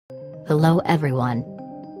Hello everyone.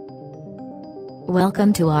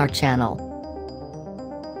 Welcome to our channel.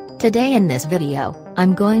 Today in this video,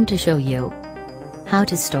 I'm going to show you how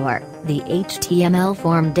to store the HTML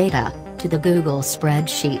form data to the Google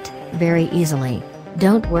Spreadsheet very easily.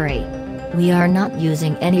 Don't worry. We are not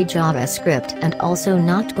using any JavaScript and also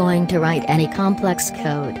not going to write any complex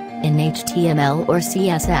code in HTML or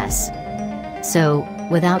CSS. So,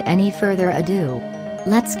 without any further ado,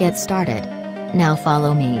 let's get started. Now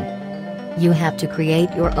follow me. You have to create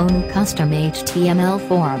your own custom HTML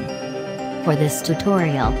form. For this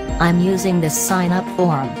tutorial, I'm using this sign-up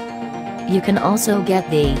form. You can also get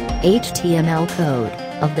the HTML code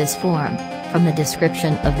of this form from the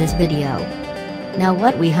description of this video. Now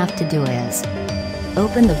what we have to do is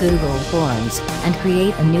open the Google Forms and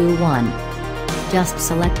create a new one. Just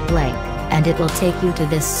select blank, and it will take you to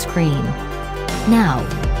this screen. Now,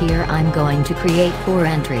 here I'm going to create 4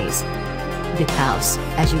 entries. Because,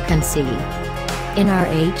 as you can see, in our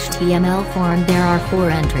HTML form there are 4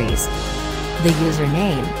 entries. The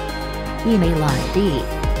username, email ID,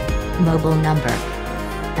 mobile number,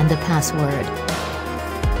 and the password.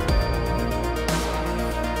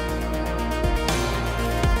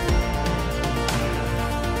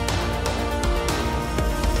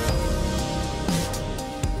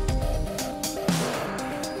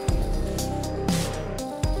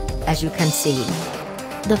 As you can see,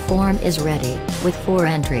 the form is ready, with 4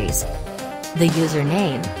 entries. The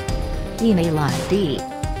username, email ID,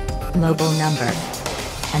 mobile number,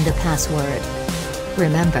 and the password.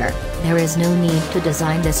 Remember, there is no need to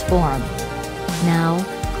design this form. Now,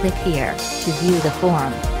 click here, to view the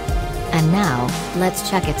form. And now, let's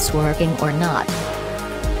check it's working or not.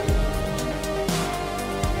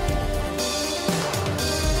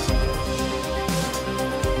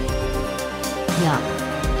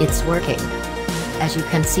 Yeah, it's working. As you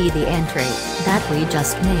can see the entry that we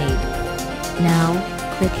just made. Now,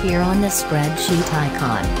 click here on the spreadsheet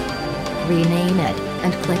icon. Rename it,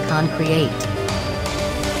 and click on Create.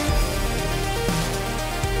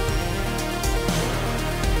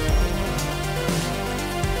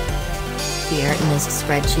 Here in this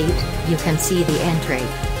spreadsheet, you can see the entry.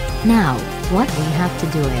 Now, what we have to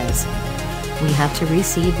do is, we have to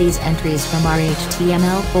receive these entries from our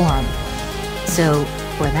HTML form. So,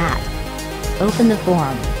 for that, open the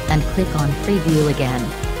form, and click on Preview again.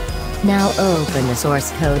 Now open the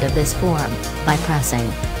source code of this form, by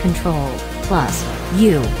pressing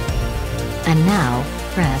Ctrl+U. And now,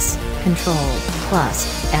 press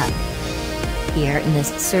Ctrl+F. Here in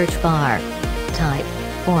this search bar, type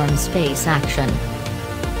form space action.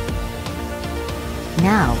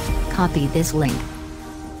 Now, copy this link.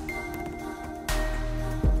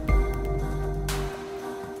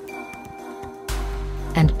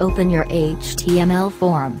 And open your HTML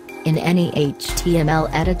form in any HTML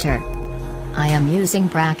editor. I am using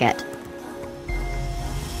Bracket.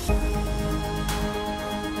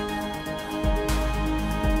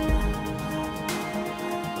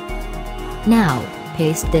 Now,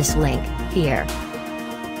 paste this link here.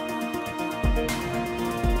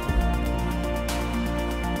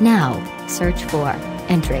 Now, search for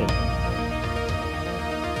entry.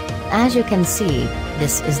 As you can see,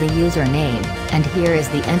 this is the username, and here is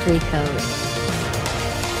the entry code.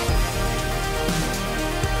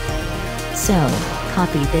 So,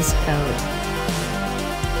 copy this code.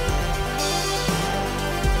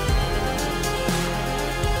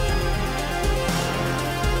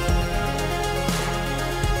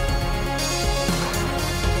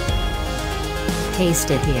 Paste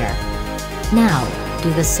it here. Now,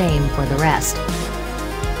 do the same for the rest.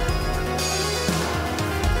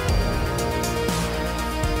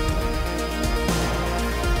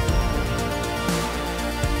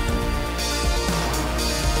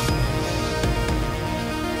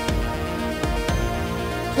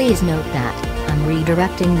 Please note that I'm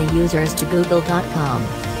redirecting the users to google.com.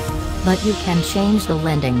 But you can change the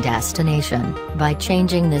landing destination by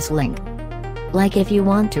changing this link. Like if you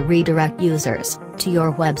want to redirect users to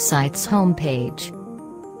your website's homepage,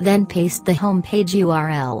 then paste the homepage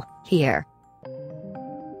URL here.